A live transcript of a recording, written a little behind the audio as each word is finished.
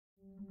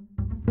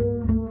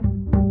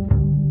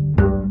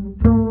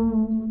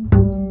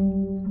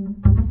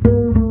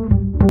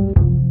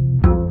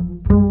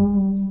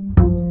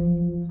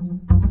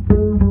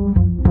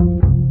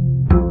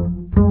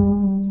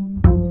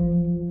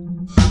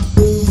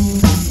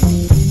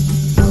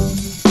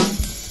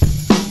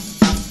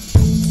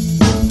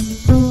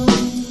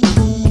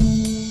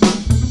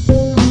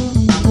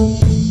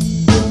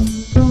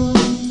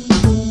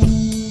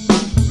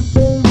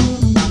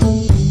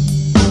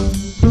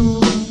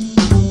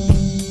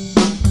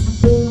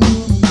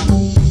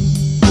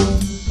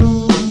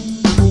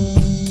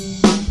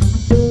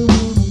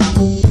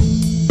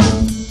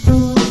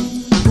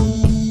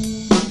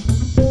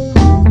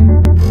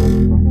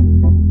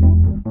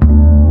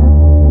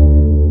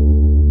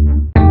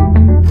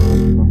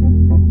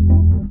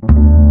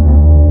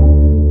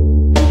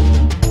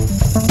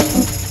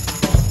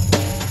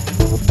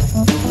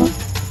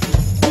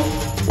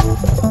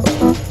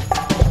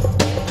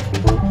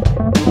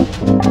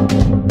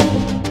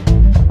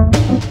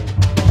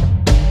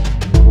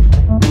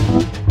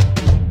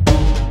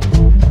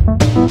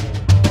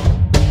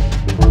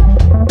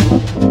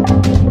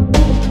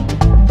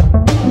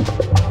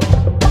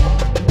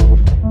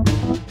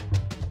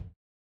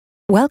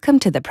Welcome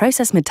to the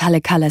Process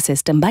Metallic Color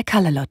System by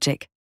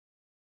ColorLogic.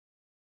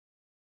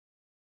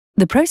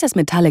 The Process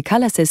Metallic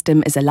Color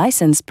System is a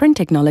licensed print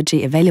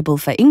technology available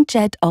for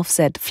inkjet,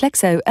 offset,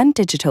 flexo and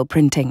digital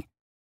printing.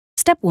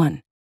 Step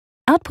 1.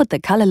 Output the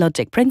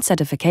ColorLogic print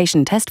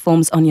certification test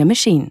forms on your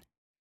machine.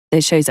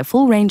 This shows a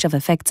full range of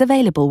effects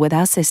available with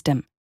our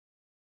system.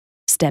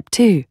 Step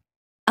 2.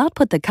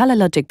 Output the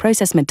ColorLogic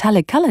Process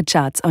Metallic color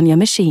charts on your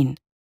machine.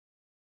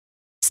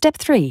 Step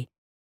 3.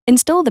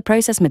 Install the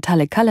Process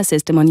Metallic Color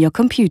System on your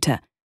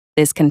computer.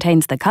 This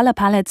contains the color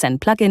palettes and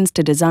plugins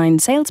to design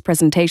sales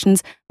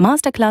presentations,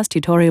 masterclass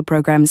tutorial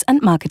programs,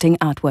 and marketing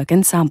artwork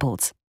and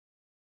samples.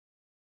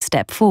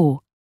 Step 4.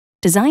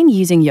 Design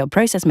using your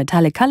Process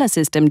Metallic Color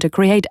System to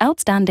create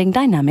outstanding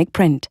dynamic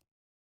print.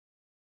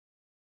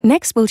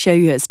 Next, we'll show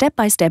you a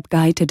step-by-step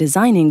guide to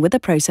designing with the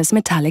Process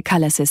Metallic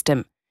Color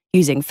System,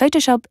 using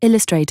Photoshop,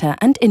 Illustrator,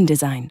 and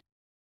InDesign.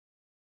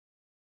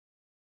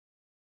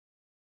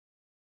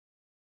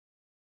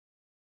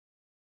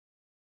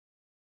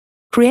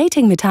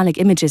 Creating metallic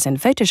images in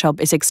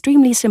Photoshop is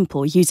extremely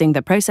simple using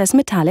the Process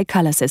Metallic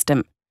Color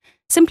System.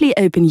 Simply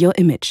open your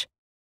image.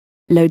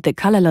 Load the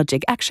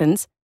ColorLogic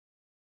actions.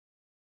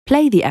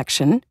 Play the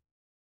action.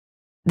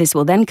 This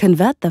will then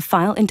convert the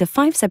file into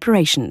 5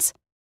 separations,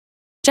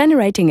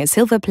 generating a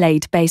silver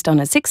plate based on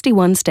a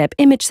 61-step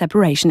image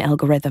separation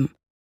algorithm.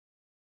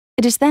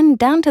 It is then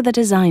down to the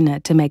designer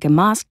to make a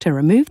mask to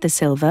remove the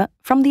silver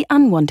from the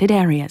unwanted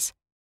areas.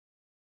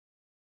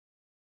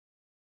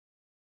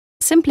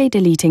 Simply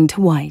deleting to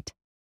white.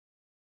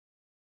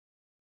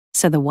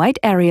 So the white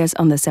areas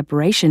on the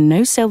separation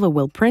no silver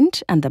will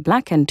print, and the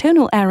black and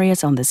tonal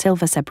areas on the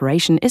silver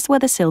separation is where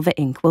the silver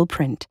ink will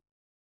print.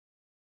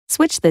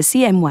 Switch the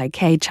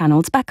CMYK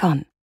channels back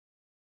on.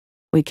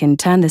 We can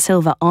turn the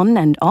silver on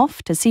and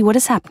off to see what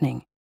is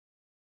happening.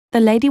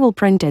 The lady will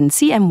print in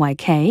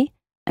CMYK,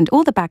 and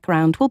all the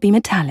background will be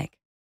metallic.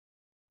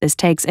 This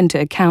takes into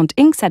account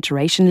ink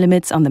saturation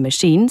limits on the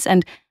machines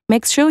and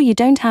makes sure you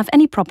don't have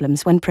any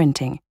problems when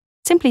printing.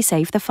 Simply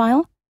save the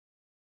file.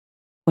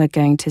 We're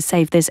going to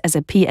save this as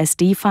a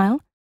PSD file,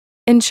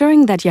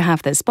 ensuring that you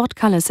have the spot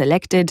color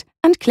selected,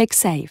 and click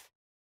Save.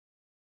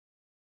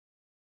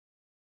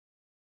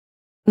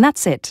 And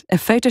that's it, a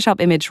Photoshop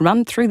image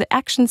run through the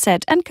action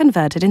set and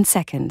converted in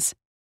seconds.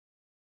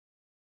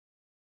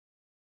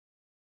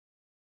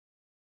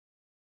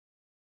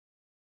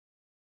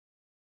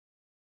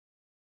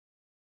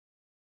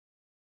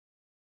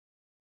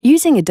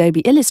 Using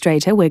Adobe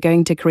Illustrator, we're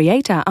going to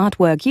create our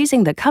artwork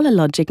using the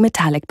ColorLogic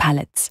metallic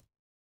palettes.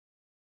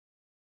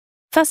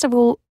 First of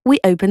all, we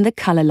open the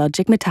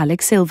ColorLogic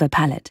Metallic Silver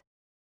palette.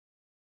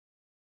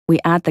 We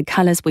add the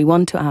colors we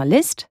want to our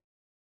list,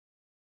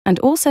 and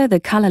also the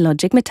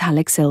ColorLogic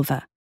Metallic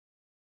Silver.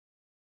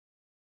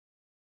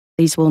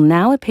 These will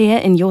now appear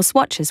in your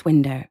swatches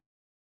window.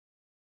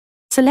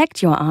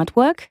 Select your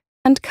artwork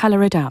and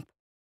color it up.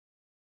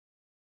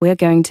 We're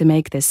going to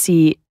make the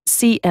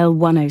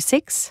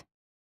CL106.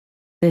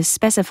 This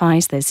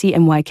specifies the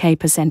CMYK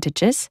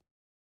percentages.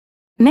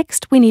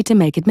 Next, we need to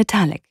make it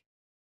metallic.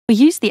 We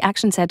use the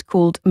action set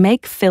called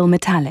Make Fill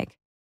Metallic.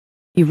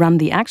 You run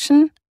the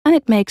action, and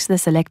it makes the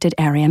selected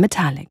area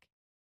metallic.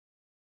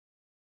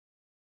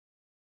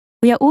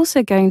 We are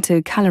also going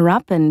to color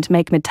up and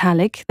make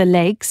metallic the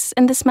legs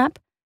in this map.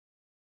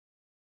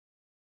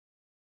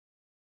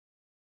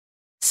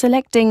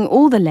 Selecting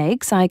all the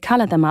legs, I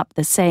color them up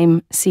the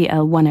same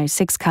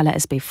CL106 color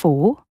as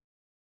before.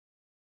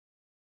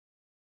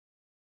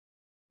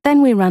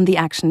 Then we run the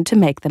action to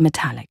make them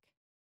metallic.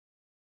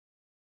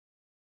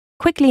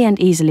 Quickly and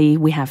easily,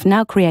 we have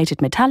now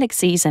created metallic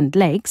Cs and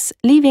legs,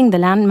 leaving the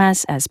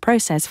landmass as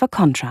process for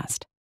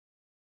contrast.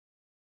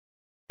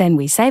 Then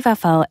we save our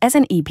file as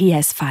an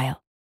EPS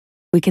file.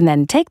 We can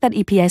then take that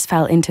EPS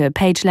file into a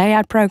page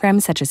layout program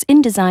such as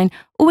InDesign,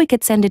 or we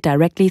could send it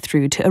directly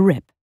through to a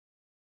RIP.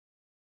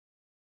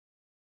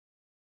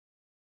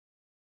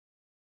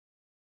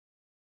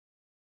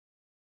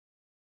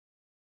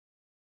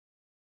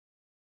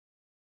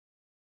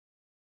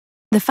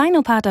 The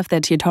final part of the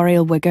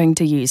tutorial, we're going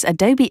to use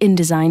Adobe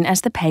InDesign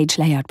as the page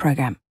layout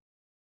program.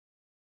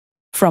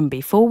 From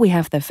before, we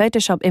have the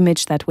Photoshop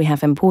image that we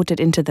have imported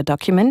into the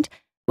document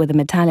with a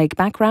metallic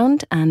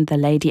background and the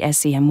lady as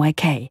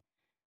CMYK.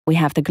 We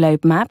have the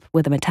globe map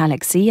with a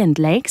metallic C and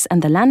legs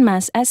and the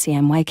landmass as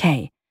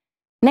CMYK.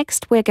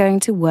 Next, we're going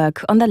to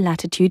work on the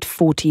latitude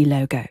 40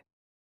 logo.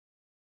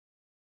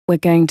 We're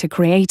going to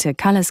create a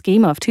color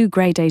scheme of 2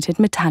 gradated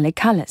metallic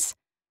colors.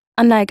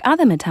 Unlike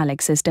other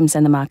metallic systems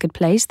in the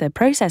marketplace, the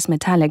Process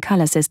Metallic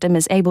Color System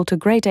is able to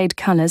gradate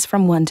colors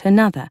from one to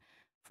another.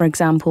 For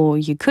example,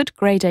 you could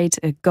gradate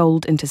a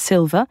gold into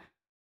silver,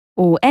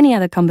 or any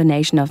other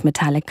combination of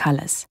metallic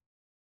colors.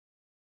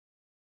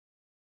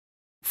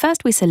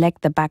 First, we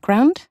select the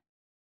background,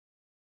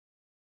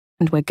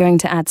 and we're going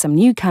to add some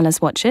new color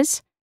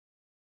swatches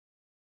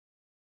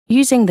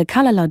using the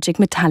ColorLogic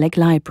Metallic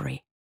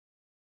Library.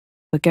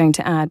 We're going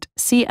to add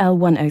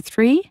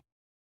CL103,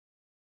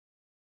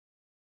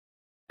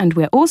 and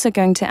we're also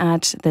going to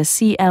add the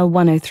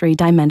CL103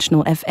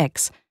 Dimensional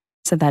FX.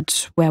 so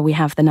that where we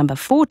have the number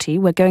 40,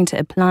 we're going to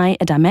apply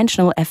a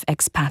dimensional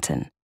FX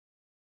pattern.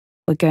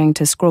 We're going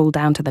to scroll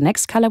down to the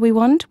next color we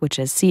want, which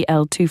is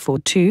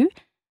CL242,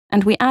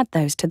 and we add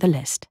those to the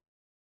list.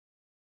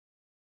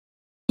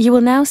 You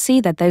will now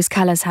see that those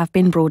colors have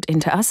been brought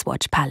into our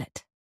swatch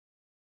palette.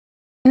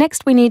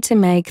 Next, we need to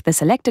make the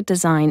selected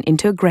design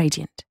into a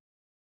gradient.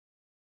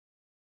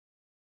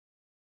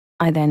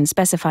 I then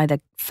specify the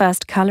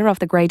first color of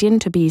the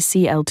gradient to be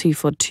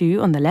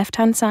CL242 on the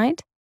left-hand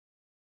side,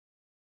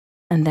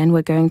 and then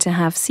we're going to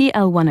have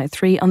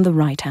CL103 on the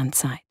right-hand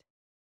side.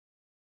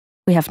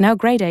 We have now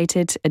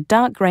gradated a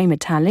dark grey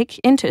metallic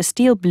into a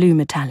steel blue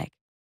metallic.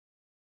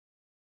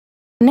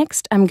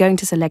 Next, I'm going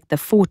to select the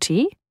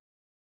 40,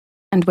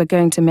 and we're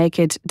going to make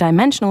it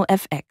dimensional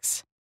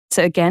FX.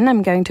 So again,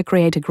 I'm going to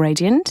create a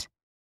gradient,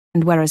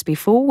 and whereas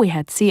before we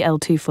had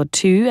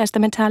CL242 as the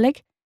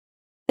metallic,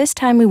 this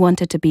time we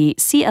want it to be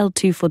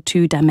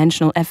CL242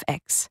 dimensional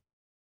FX.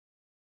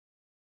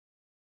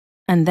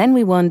 And then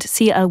we want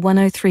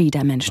CL103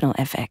 dimensional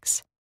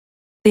FX.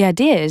 The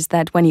idea is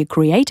that when you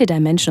create a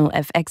dimensional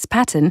FX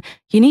pattern,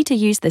 you need to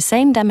use the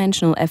same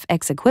dimensional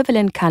FX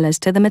equivalent colors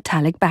to the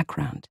metallic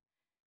background.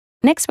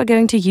 Next, we're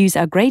going to use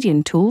our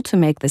gradient tool to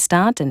make the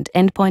start and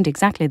end point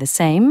exactly the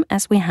same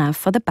as we have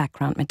for the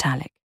background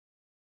metallic.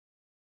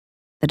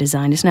 The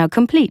design is now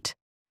complete.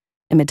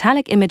 A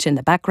metallic image in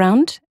the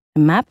background, a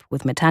map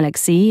with metallic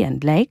sea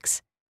and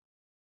lakes,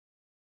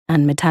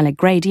 and metallic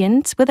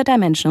gradients with a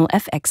dimensional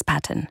FX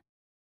pattern.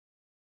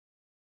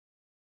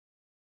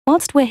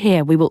 Whilst we're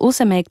here, we will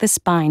also make the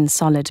spine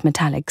solid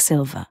metallic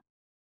silver.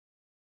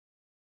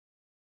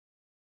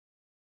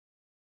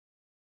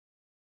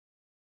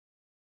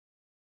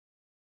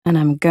 And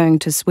I'm going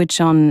to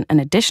switch on an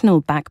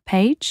additional back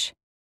page,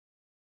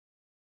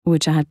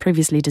 which I had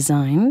previously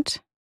designed.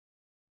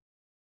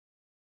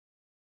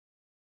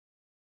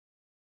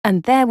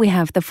 And there we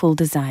have the full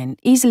design,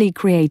 easily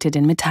created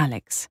in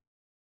metallics.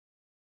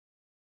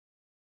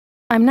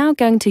 I'm now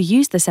going to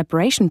use the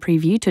separation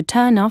preview to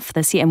turn off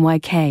the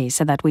CMYK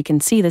so that we can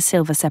see the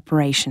silver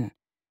separation.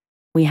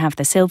 We have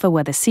the silver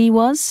where the sea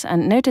was,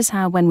 and notice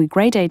how when we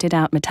gradated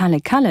out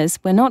metallic colors,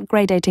 we're not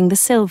gradating the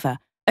silver,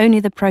 only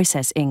the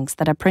process inks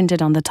that are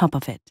printed on the top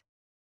of it.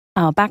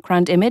 Our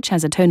background image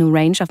has a tonal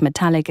range of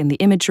metallic in the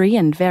imagery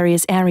and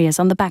various areas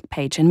on the back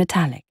page in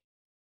metallic.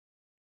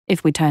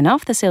 If we turn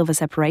off the silver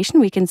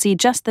separation, we can see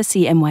just the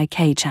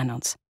CMYK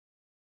channels.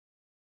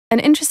 An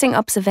interesting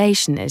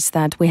observation is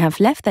that we have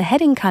left the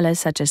heading colors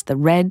such as the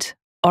red,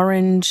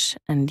 orange,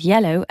 and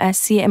yellow as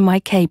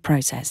CMYK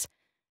process.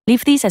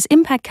 Leave these as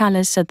impact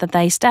colors so that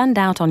they stand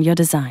out on your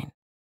design.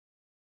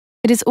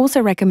 It is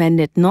also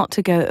recommended not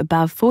to go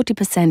above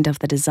 40% of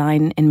the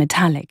design in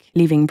metallic,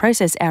 leaving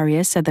process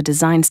areas so the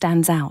design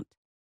stands out.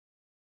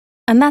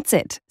 And that's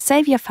it.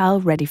 Save your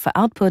file ready for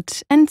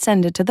output and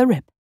send it to the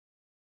RIP.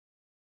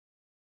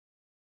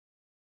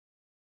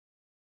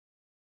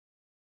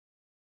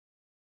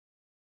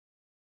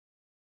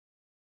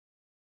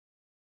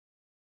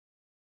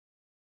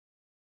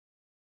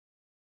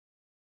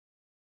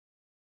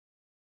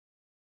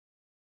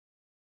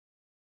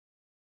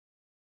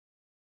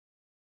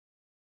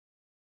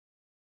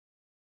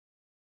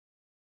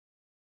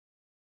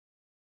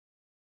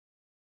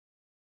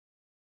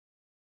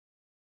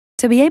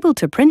 To be able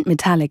to print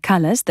metallic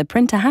colors, the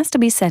printer has to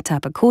be set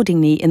up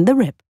accordingly in the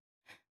RIP.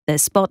 The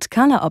spot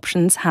color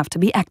options have to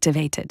be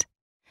activated.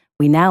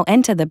 We now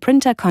enter the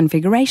printer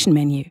configuration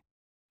menu.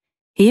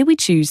 Here we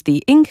choose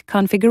the ink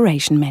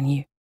configuration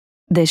menu.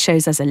 This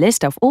shows us a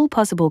list of all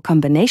possible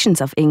combinations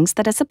of inks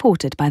that are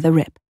supported by the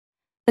RIP.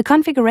 The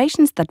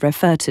configurations that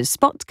refer to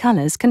spot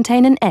colors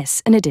contain an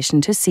S in addition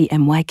to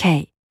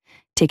CMYK.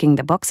 Ticking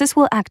the boxes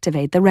will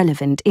activate the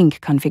relevant ink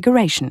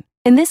configuration.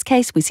 In this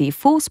case, we see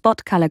 4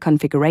 spot color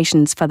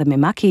configurations for the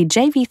Mimaki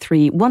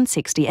JV3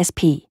 160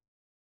 SP.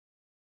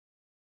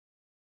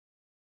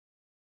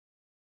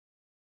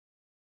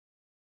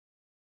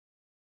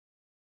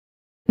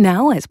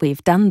 Now, as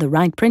we've done the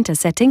right printer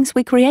settings,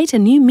 we create a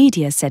new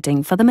media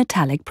setting for the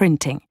metallic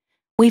printing.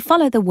 We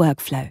follow the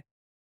workflow.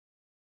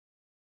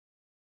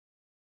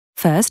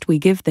 First, we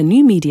give the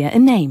new media a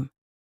name.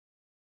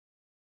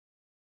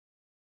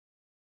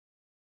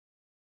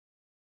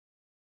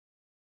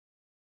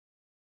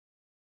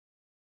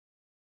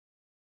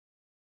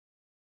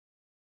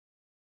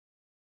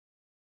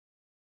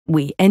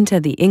 We enter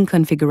the ink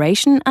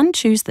configuration and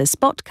choose the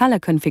spot color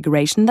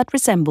configuration that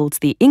resembles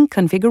the ink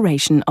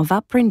configuration of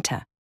our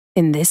printer.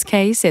 In this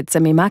case, it's a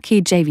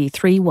Mimaki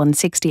JV3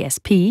 160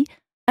 SP,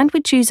 and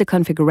we choose a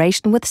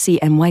configuration with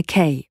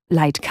CMYK,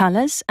 light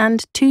colors,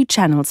 and 2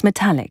 channels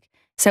metallic,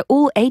 so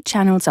all 8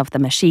 channels of the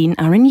machine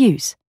are in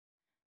use.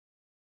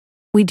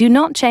 We do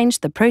not change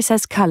the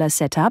process color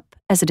setup,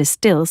 as it is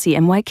still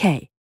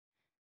CMYK.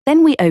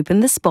 Then we open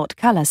the spot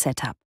color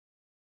setup.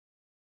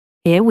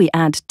 Here we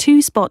add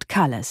 2 spot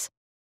colors,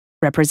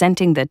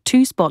 representing the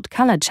 2 spot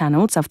color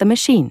channels of the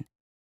machine.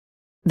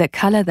 The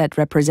color that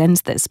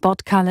represents the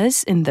spot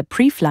colors in the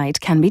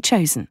pre-flight can be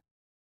chosen.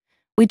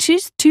 We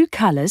choose 2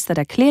 colors that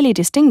are clearly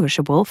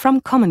distinguishable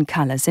from common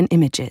colors in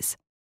images.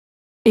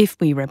 If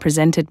we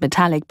represented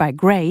metallic by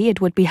grey,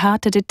 it would be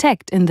hard to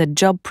detect in the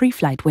Job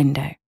Preflight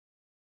window.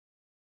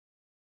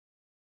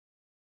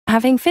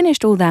 Having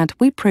finished all that,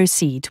 we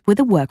proceed with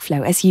the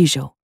workflow as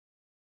usual.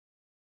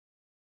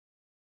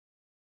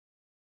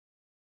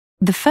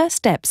 The first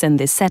steps in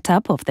this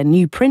setup of the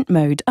new print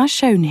mode are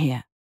shown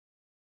here.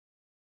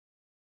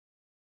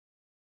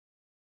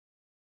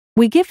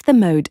 We give the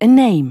mode a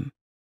name.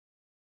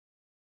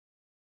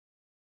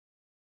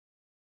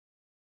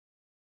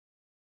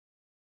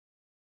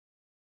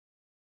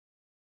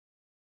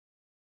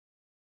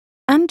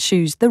 And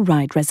choose the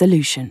right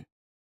resolution.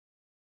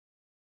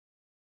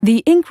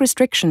 The ink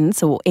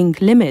restrictions or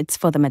ink limits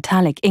for the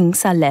metallic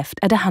inks are left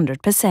at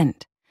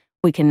 100%.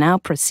 We can now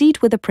proceed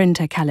with the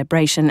printer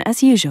calibration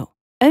as usual.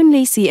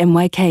 Only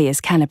CMYK is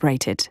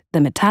calibrated.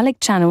 The metallic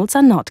channels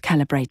are not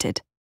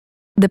calibrated.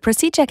 The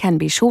procedure can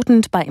be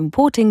shortened by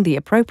importing the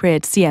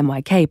appropriate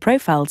CMYK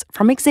profiles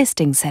from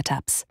existing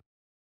setups.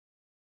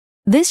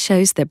 This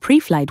shows the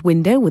pre-flight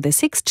window with a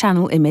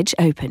 6-channel image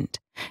opened.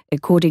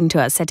 According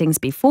to our settings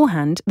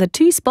beforehand, the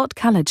 2 spot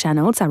color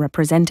channels are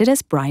represented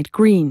as bright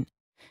green.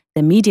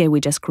 The media we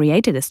just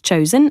created is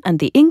chosen and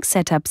the ink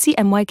setup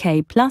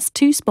CMYK plus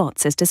 2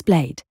 spots is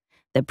displayed.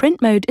 The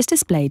print mode is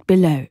displayed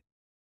below.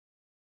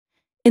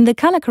 In the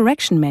color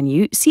correction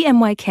menu,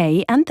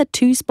 CMYK and the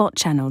 2 spot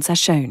channels are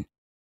shown.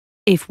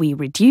 If we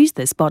reduce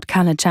the spot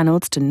color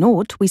channels to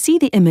 0, we see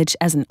the image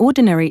as an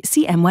ordinary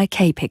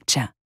CMYK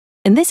picture.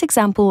 In this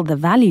example, the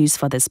values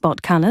for the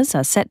spot colors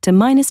are set to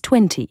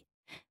 -20.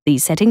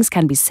 These settings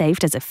can be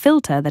saved as a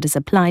filter that is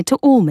applied to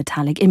all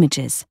metallic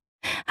images.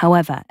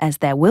 However, as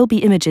there will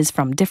be images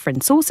from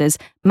different sources,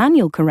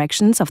 manual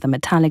corrections of the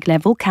metallic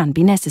level can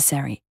be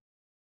necessary.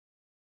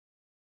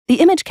 The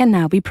image can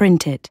now be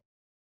printed.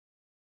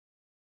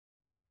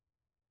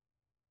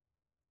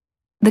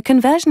 The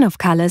conversion of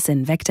colors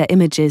in vector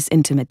images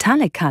into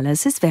metallic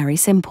colors is very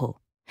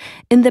simple.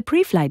 In the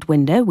pre-flight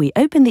window, we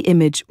open the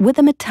image with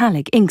the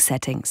metallic ink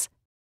settings.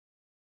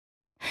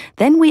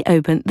 Then we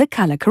open the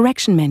color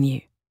correction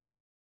menu.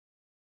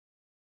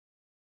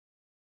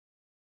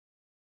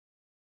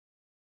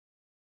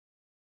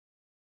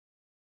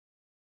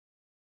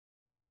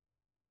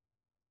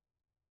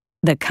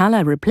 The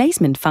color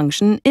replacement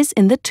function is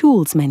in the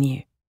Tools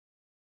menu.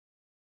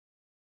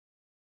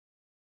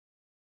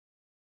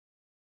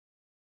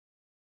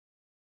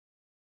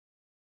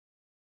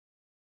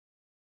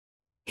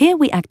 Here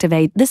we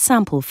activate the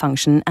sample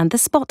function and the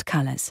spot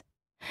colors.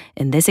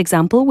 In this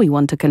example, we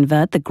want to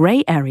convert the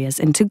gray areas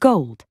into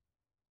gold.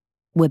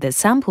 With the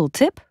sample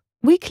tip,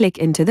 we click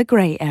into the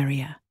gray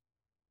area.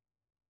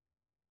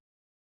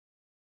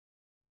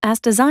 As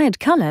desired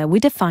color, we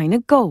define a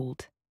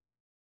gold.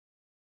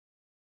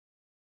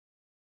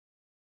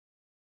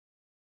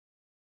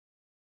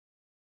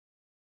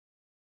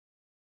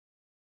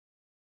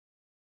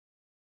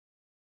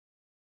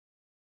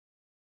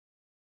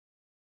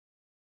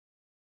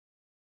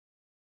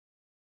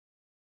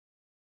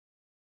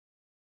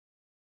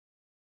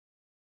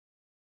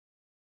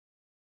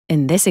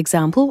 In this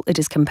example, it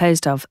is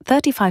composed of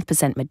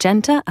 35%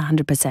 magenta,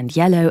 100%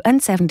 yellow and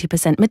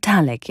 70%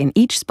 metallic in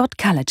each spot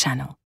color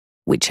channel.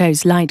 We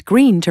chose light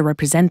green to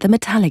represent the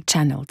metallic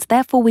channels,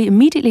 therefore we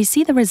immediately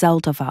see the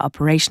result of our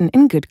operation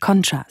in good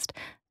contrast.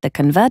 The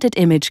converted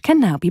image can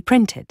now be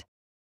printed.